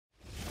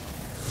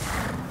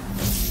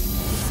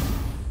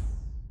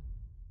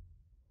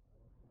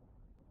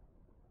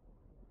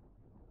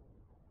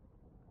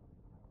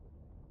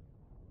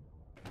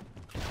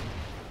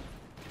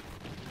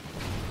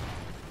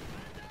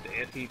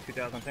AT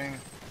 2010.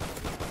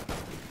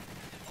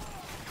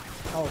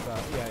 Oh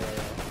god, yeah.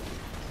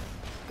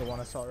 The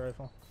one assault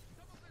rifle.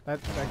 That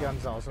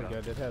gun's also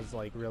good. It has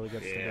like really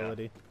good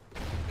stability. It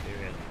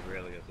has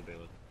really good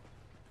stability.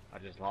 I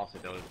just lost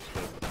it though.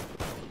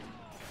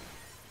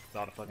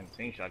 Saw the fucking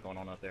team shot going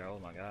on up there. Oh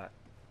my god.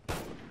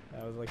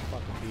 That was like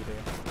fucking beater.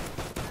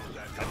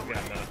 I just got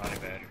another honey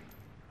badger.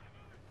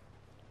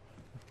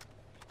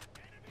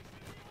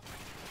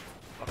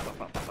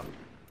 Fuck.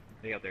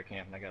 They out there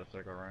camping. I gotta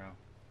circle around.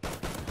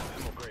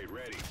 Ammo crate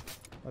ready.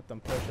 Let them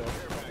push us.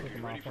 Take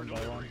them off one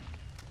by one.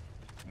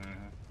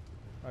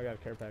 I got a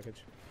care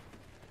package.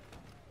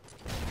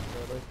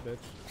 Throw this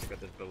bitch. Got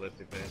this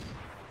ballistic bitch.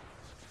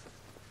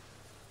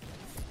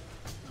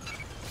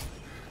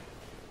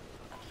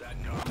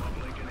 SATCOM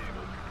uplink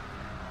enabled.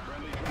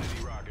 Friendly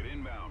Trinity rocket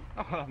inbound.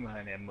 Oh, I'm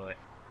behind that mutt.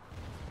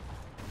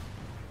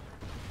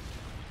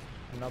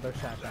 Another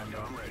shotgun.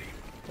 SATCOM ready.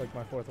 Like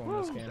my fourth one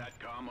in this game.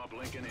 SATCOM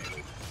uplink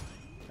enabled.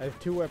 I have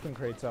 2 weapon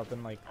crates up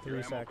and like 3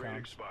 Your ammo crate SATCOMs.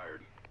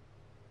 expired.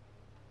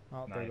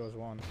 Oh, Nice. there goes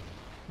one.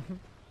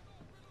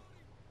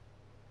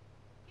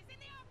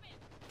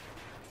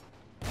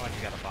 Oh,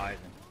 you got a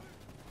bison.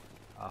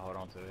 I'll hold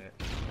on to it.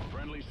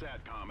 Friendly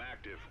SATCOM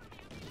active.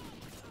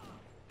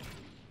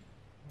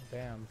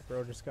 Damn,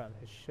 bro just got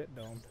his shit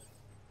domed.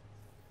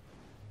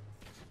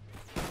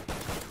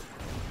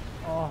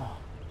 Oh,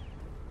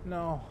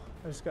 no.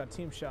 I just got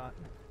team shot.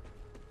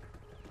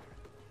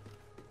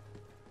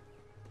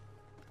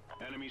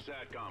 Enemy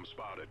SATCOM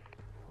spotted.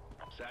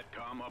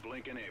 SATCOM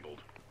uplink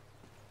enabled.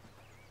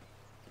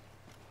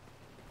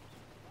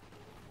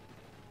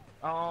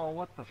 Oh,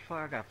 what the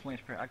fuck?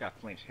 I got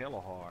flinched hella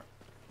hard.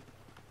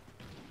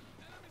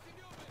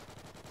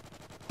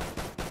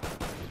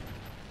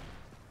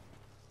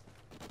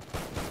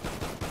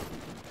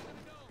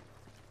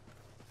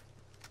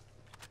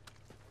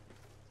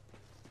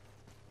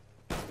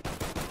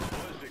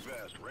 Ballistic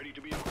vest ready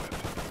to be equipped.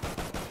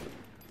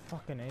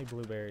 Fucking A,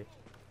 Blueberry.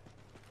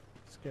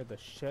 Scared the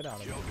shit out of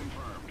me. Kill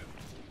confirmed.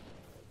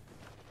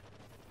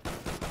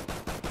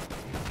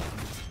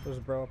 There's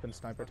a bro up in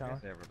Sniper Tower.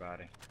 That's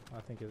everybody.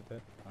 I think it's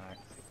dead. Alright.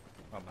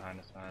 Right behind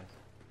the spines.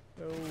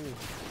 Oh,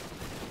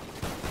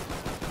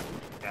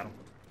 Got him.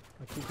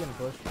 I keep getting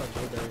pushed by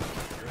Blueberry.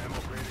 Your ammo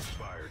crate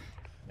expired.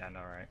 Yeah, I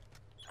know, right?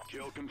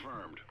 Kill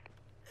confirmed.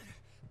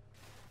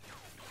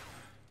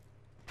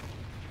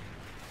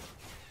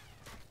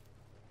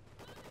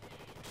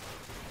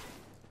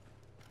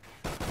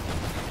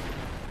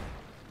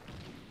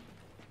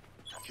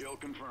 Kill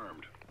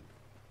confirmed.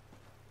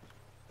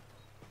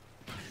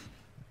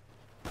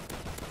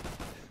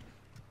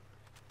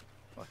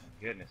 Fucking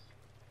goodness.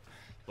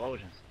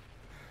 Explosions.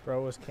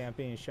 Bro was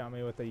camping and shot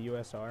me with a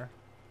USR.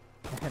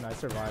 And I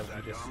survived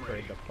and just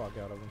sprayed the fuck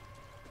out of him.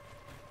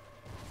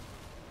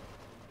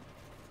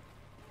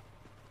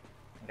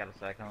 I got a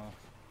sack home.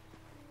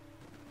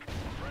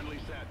 Friendly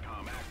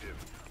SATCOM active.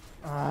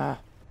 Ah!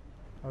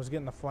 I was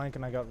getting the flank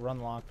and I got run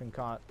locked and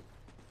caught.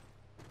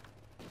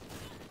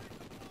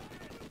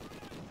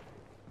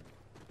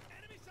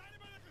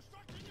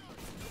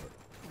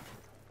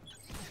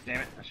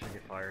 Damn it, I should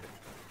get fired.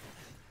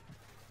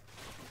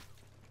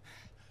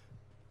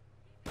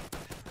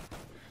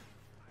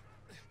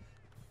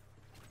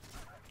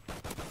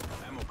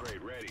 Ammo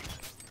crate ready.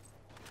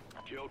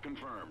 Kill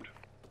confirmed.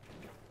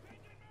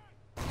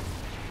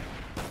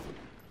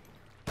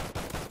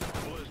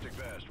 Ballistic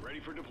vest ready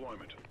for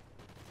deployment.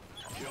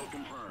 Kill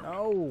confirmed.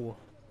 No!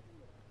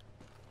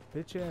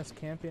 Bitch ass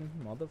camping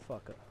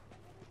motherfucker.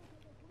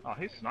 Oh,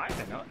 he's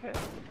sniping, okay.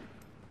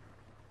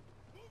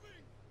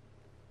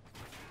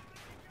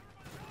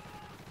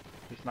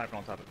 He's sniping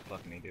on top of the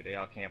fucking me, dude. They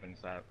all camping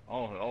inside.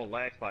 Oh,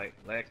 lag spike.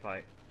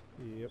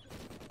 Yep.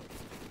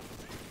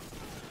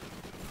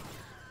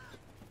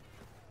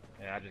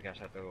 Yeah, I just got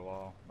shot through a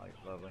wall. Like,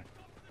 lovely.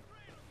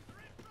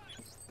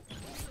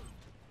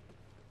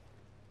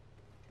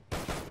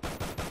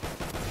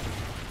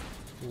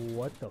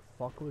 What the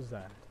fuck was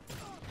that?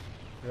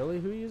 Really?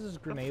 Who uses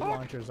grenade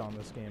launchers on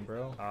this game,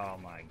 bro? Oh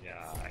my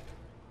god.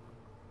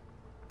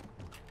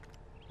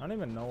 I don't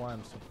even know why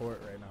I'm support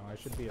right now. I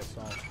should be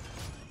assault.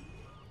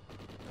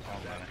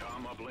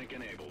 SATCOM uplink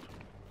enabled.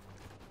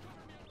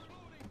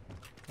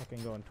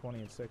 Fucking going 20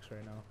 and 6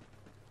 right now.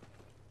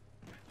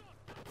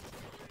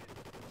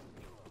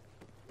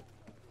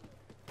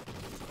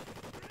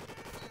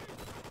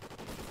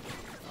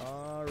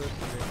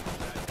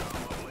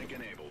 SATCOM uplink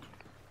enabled.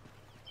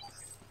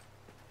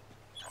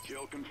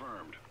 Kill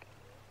confirmed.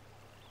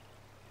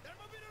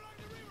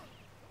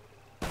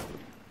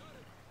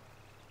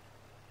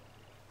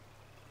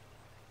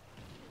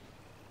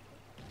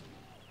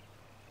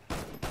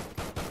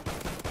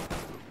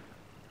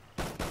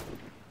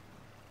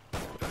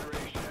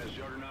 Federation has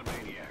Juggernaut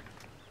Maniac.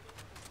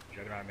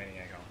 Juggernaut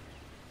Maniac on.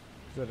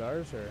 Is it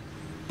ours or?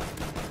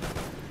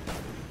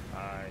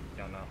 I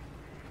don't know.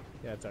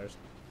 Yeah, it's ours.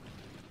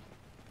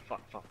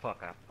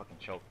 Fuck, I fucking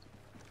choked.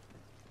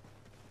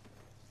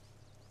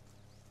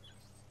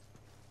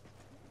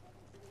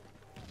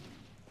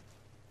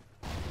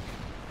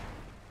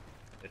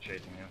 They're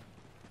chasing him.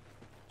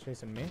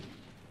 Chasing me?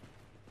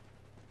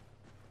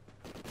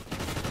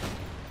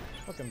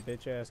 Fucking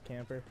bitch ass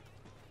camper.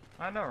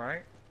 I know,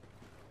 right?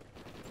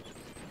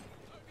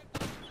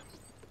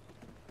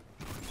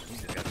 He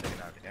just got taken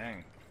out of the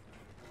game.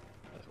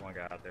 There's one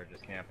guy out there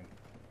just camping.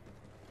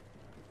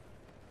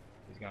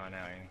 He's gone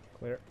now, ain't he?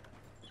 Clear.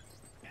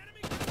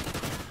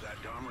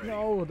 SATCOM ready.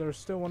 No, there's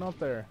still one up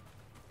there.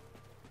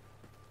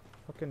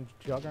 Fucking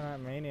juggernaut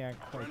maniac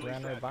like Friendly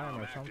ran right by him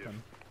or SATCOM active.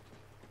 something.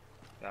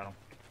 Got him.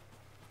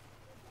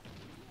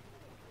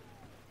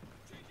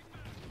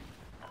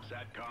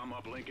 SATCOM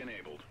uplink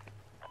enabled.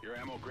 Your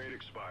ammo crate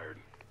expired.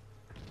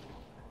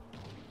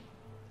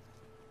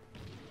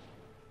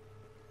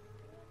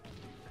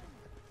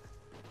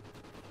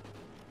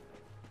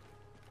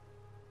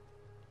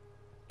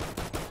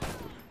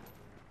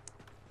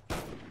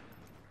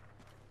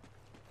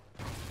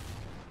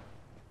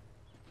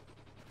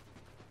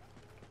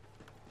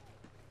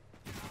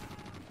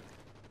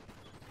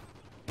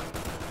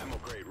 Ammo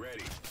crate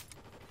ready.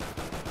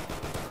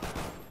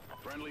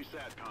 Friendly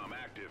SATCOM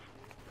active.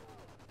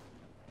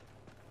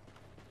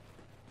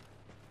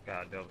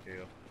 Got a double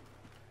kill.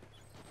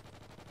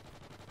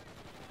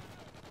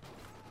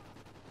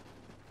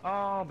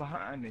 Oh,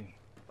 behind me.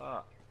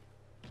 Fuck.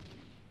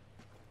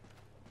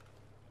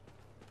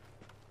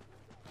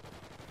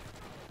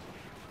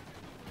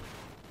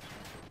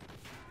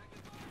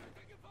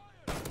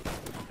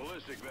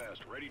 Ballistic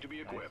vest ready to be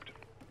equipped.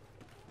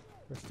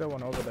 There's still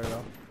one over there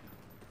though.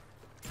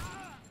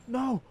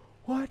 No!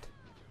 What?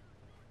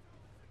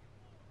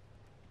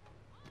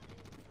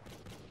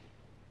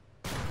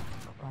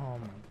 Oh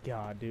my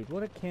god, dude.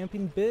 What a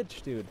camping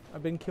bitch, dude.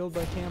 I've been killed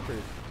by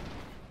campers.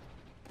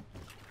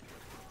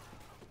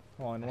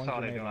 Oh, and I one saw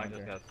they grenade doing. I launcher.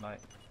 just got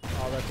sniped.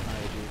 Oh, that's an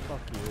IED.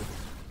 Fuck you.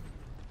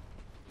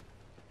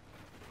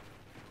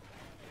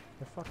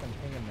 They're fucking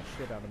pinging the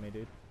shit out of me,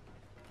 dude.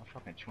 I'm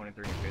fucking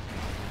 23 and 50.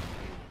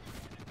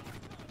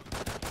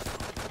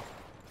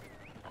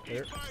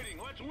 Clear. Keep fighting.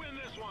 Let's win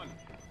this one.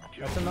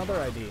 That's another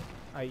ID.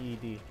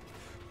 IED.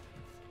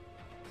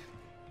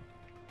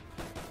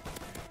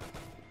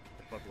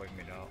 Fuck like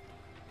me, dog.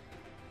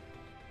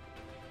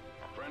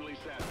 Friendly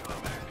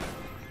SATCOM active.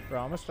 Bro,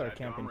 I'm gonna start SATCOM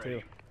camping ready.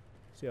 too.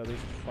 See how these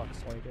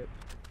fucks like it.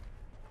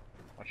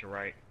 Watch your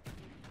right.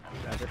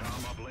 Roger.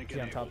 SATCOM uplink Is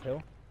he on top enabled.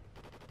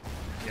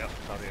 hill? Yep,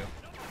 top hill.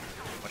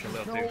 Watch your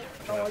left No! too. Watch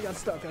your Oh, I left. got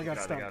stuck. I got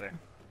stuck. Got it.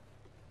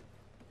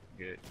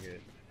 Good,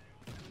 good.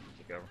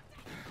 Take over.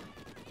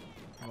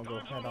 I'm gonna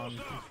go head on these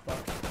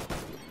fucks.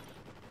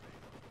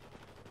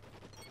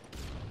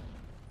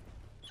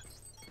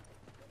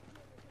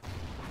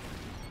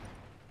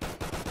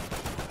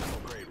 Ammo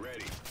crate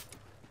ready.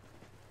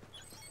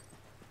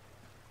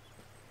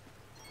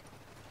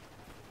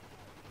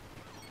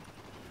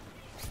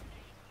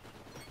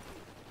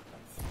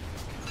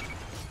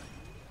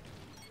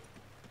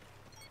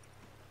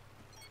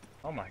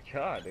 Oh my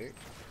god, dude.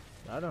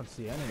 I don't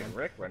see I'm getting anyone.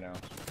 wrecked right now.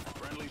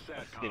 Friendly I'm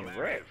SATCOM getting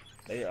active. wrecked.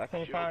 I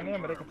can't Shield find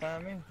them, but they can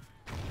confirmed. find me.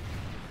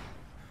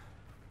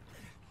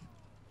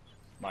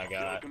 My Kill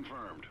god.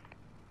 confirmed.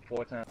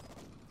 4 times.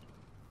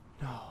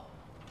 No.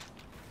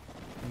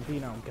 I'm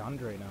being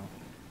outgunned right now.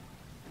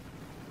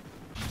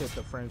 Shit,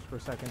 the frames per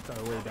second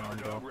are way down,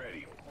 Dog bro.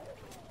 ready.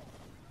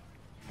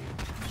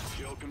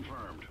 Kill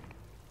confirmed.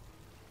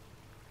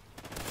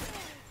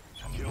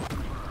 Kill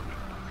confirmed.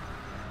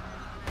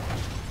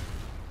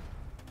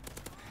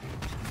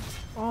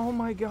 Oh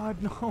my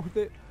god, no.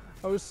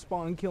 I was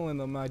spawn killing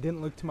them. I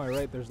didn't look to my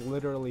right. There's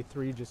literally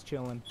 3 just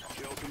chilling.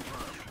 Kill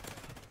confirmed.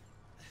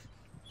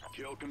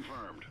 Kill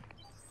confirmed.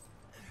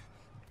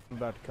 I'm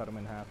about to cut them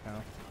in half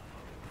now.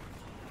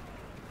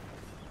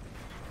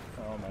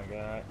 Oh my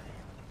god.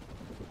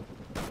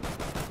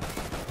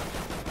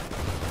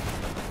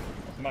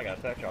 Somebody got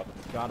a tech shot.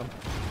 Got him.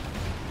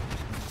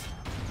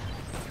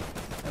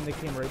 And they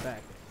came right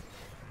back.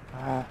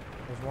 Ah,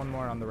 there's one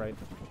more on the right.